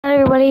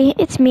everybody,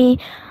 it's me,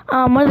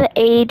 one of the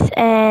aides,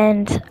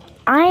 and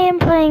I am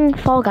playing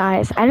Fall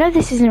Guys. I know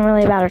this isn't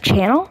really about our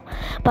channel,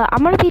 but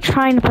I'm going to be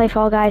trying to play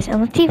Fall Guys, and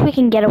let's see if we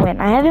can get a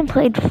win. I haven't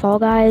played Fall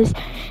Guys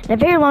in a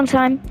very long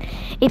time.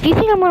 If you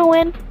think I'm going to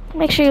win,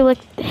 make sure you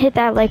hit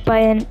that like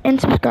button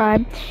and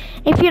subscribe.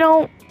 If you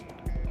don't,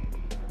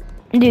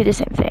 do the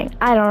same thing.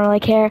 I don't really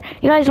care.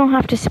 You guys don't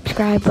have to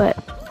subscribe,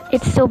 but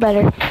it's still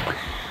better.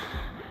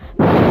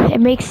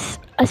 It makes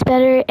us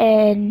better,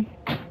 and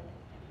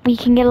we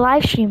can get a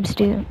live stream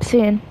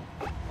soon.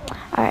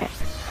 Alright.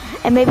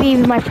 And maybe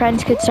my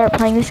friends could start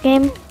playing this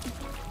game,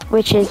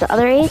 which is the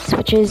other aides,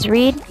 which is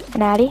Reed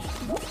and Addie.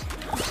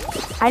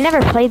 I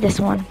never played this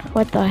one.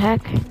 What the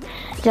heck?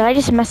 Did I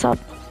just mess up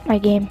my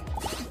game?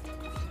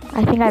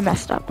 I think I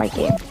messed up my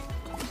game.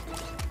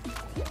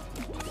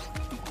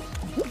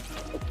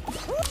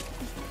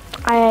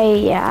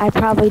 Yeah, I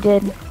probably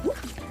did.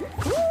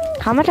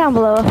 Comment down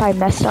below if I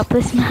messed up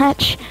this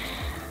match,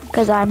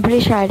 because I'm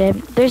pretty sure I did.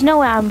 There's no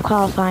way I'm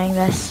qualifying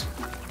this,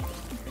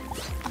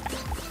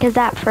 because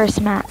that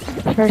first part,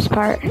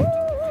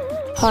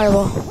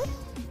 horrible.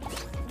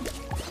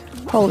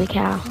 Holy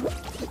cow.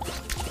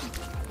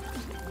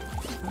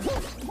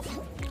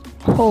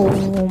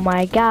 Oh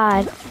my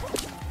god.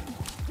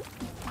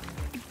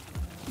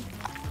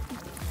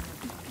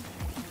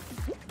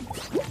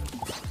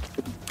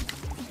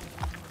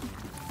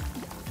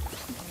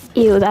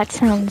 Ew, that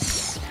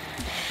sounds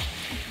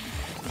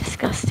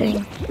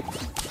disgusting.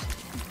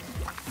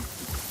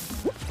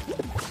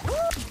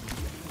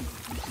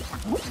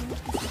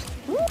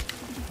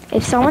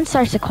 If someone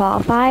starts to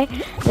qualify,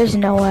 there's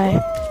no way.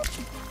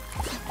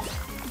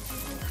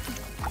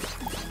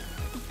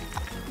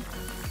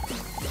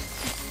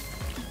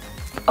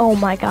 Oh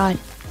my god.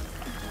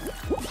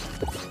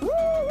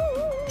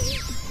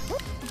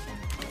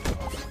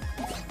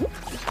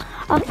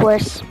 Of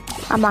course.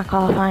 I'm not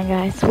qualifying,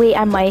 guys. Wait,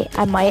 I might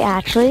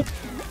actually.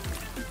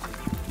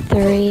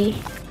 3,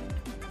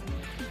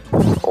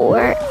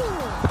 4.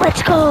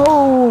 Let's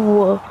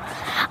go!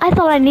 I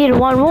thought I needed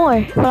one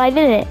more, but I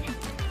didn't.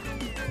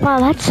 Wow,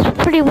 that's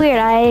pretty weird.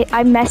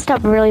 I messed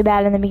up really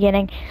bad in the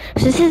beginning.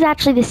 So this is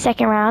actually the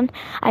second round.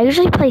 I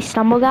usually play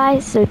Stumble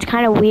Guys, so it's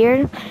kind of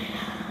weird.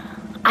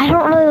 I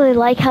don't really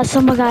like how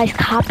Stumble Guys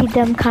copied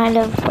them, kind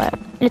of, but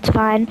it's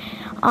fine.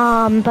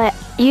 But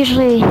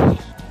usually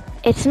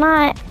it's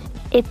not.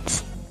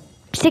 It's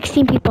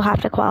 16 people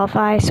have to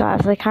qualify, so I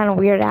was like kind of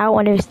weirded out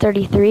when it was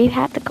 33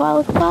 had to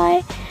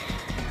qualify.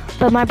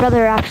 But my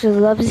brother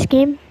absolutely loves this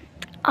game.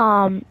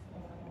 And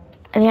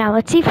yeah,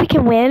 let's see if we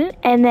can win,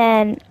 and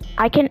then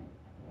I can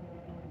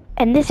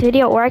end this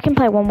video, or I can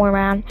play one more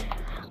round.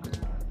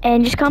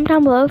 And just comment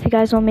down below if you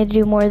guys want me to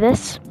do more of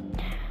this.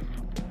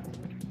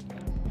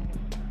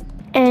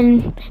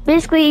 And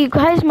basically, you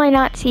guys might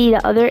not see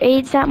the other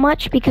aides that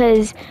much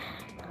because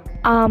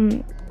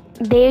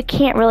they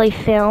can't really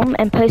film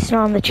and post it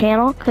on the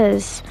channel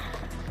because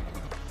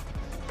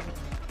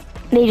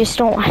they just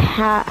don't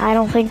have, I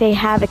don't think they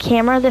have a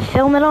camera to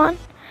film it on.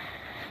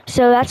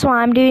 So that's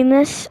why I'm doing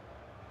this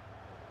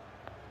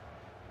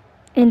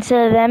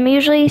instead of them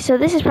usually. So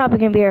this is probably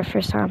going to be my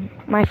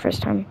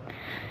first time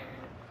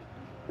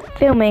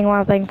filming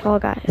while playing Fall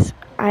Guys.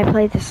 I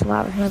played this a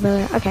lot with my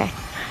brother. Okay.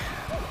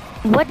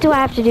 What do I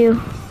have to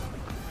do?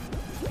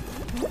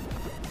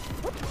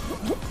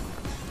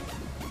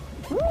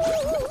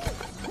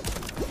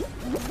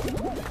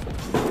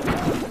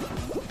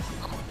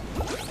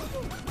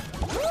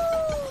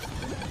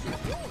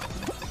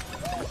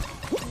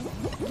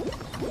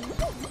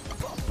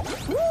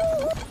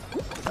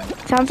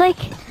 Sounds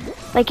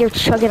like you're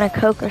chugging a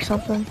Coke or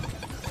something.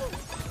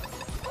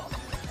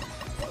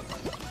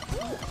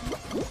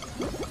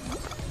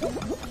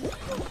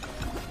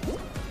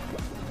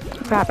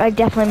 Crap, I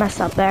definitely messed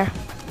up there.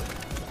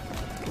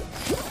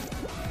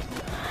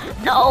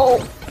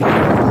 No!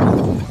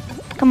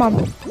 Come on.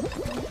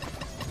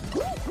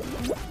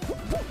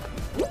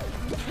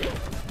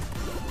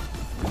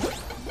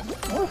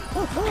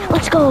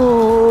 Let's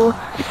go!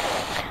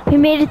 We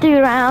made it through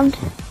the round.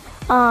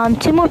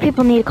 2 more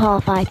people need to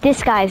qualify.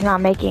 This guy's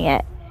not making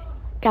it.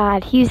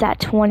 God, he's at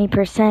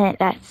 20%.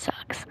 That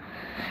sucks.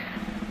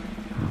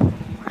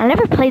 I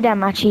never played that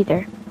much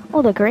either.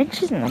 Oh, the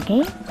Grinch is in the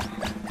game?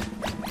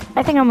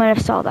 I think I might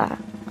have saw that.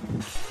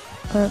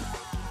 But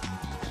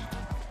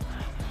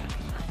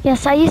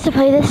yes, I used to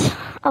play this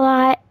a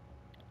lot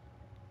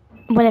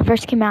when it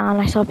first came out, and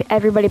I saw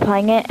everybody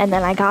playing it, and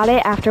then I got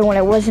it after when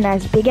it wasn't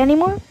as big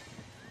anymore.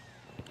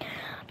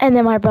 And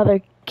then my brother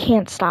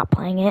can't stop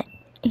playing it.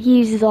 He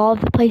uses all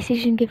of the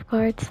PlayStation gift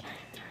cards.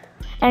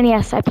 And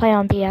yes, I play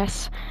on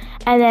PS.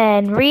 And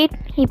then Reed,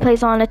 he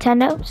plays on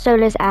Nintendo. So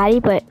does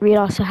Addie, but Reed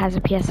also has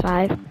a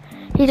PS5.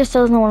 He just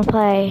doesn't want to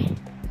play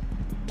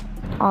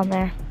on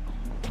there.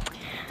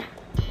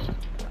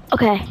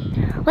 Okay,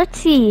 let's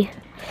see.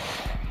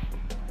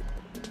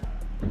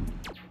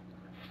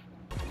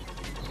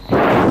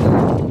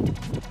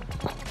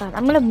 God,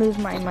 I'm gonna move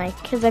my mic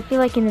because I feel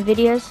like in the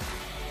videos,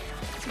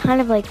 it's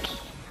kind of like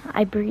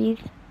I breathe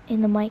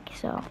in the mic,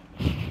 so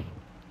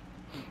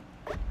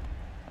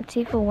let's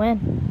see if we'll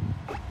win.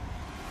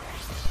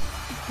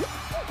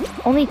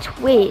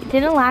 Wait,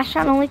 didn't last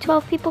round only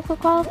 12 people could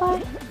qualify?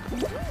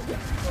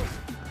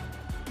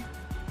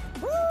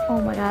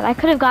 Oh my god, I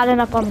could have gotten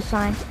up on the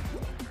sign.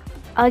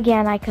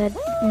 Again, I could.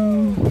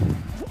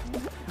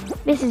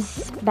 This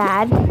is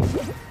bad.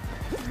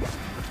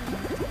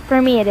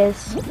 For me, it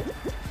is.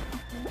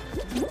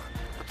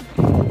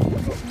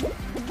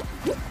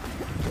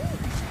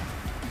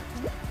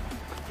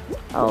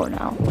 Oh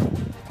no.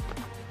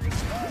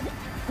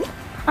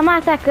 I'm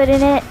not that good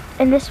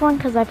in this one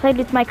because I played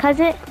with my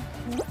cousin.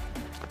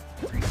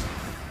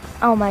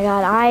 Oh my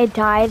god, I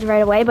died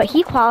right away, but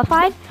he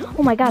qualified.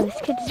 Oh my god, this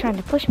kid's trying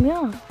to push me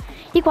off.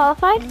 He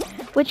qualified,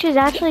 which is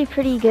actually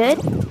pretty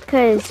good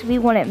because we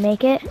wouldn't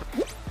make it.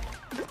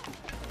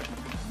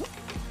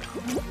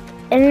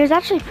 And it was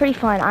actually pretty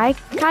fun. I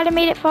kind of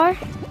made it far,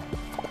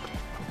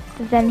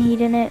 but then he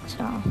didn't,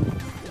 so.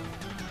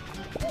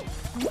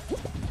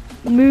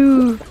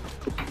 Move.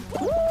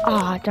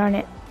 Ah, darn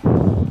it.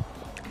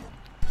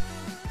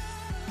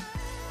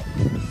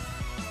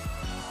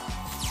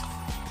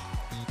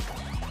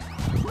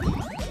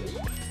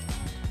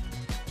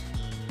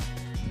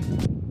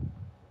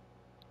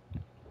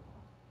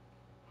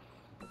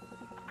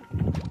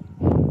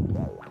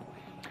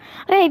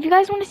 Okay, if you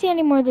guys want to see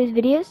any more of those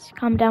videos,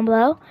 comment down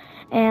below,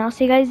 and I'll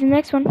see you guys in the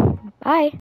next one. Bye.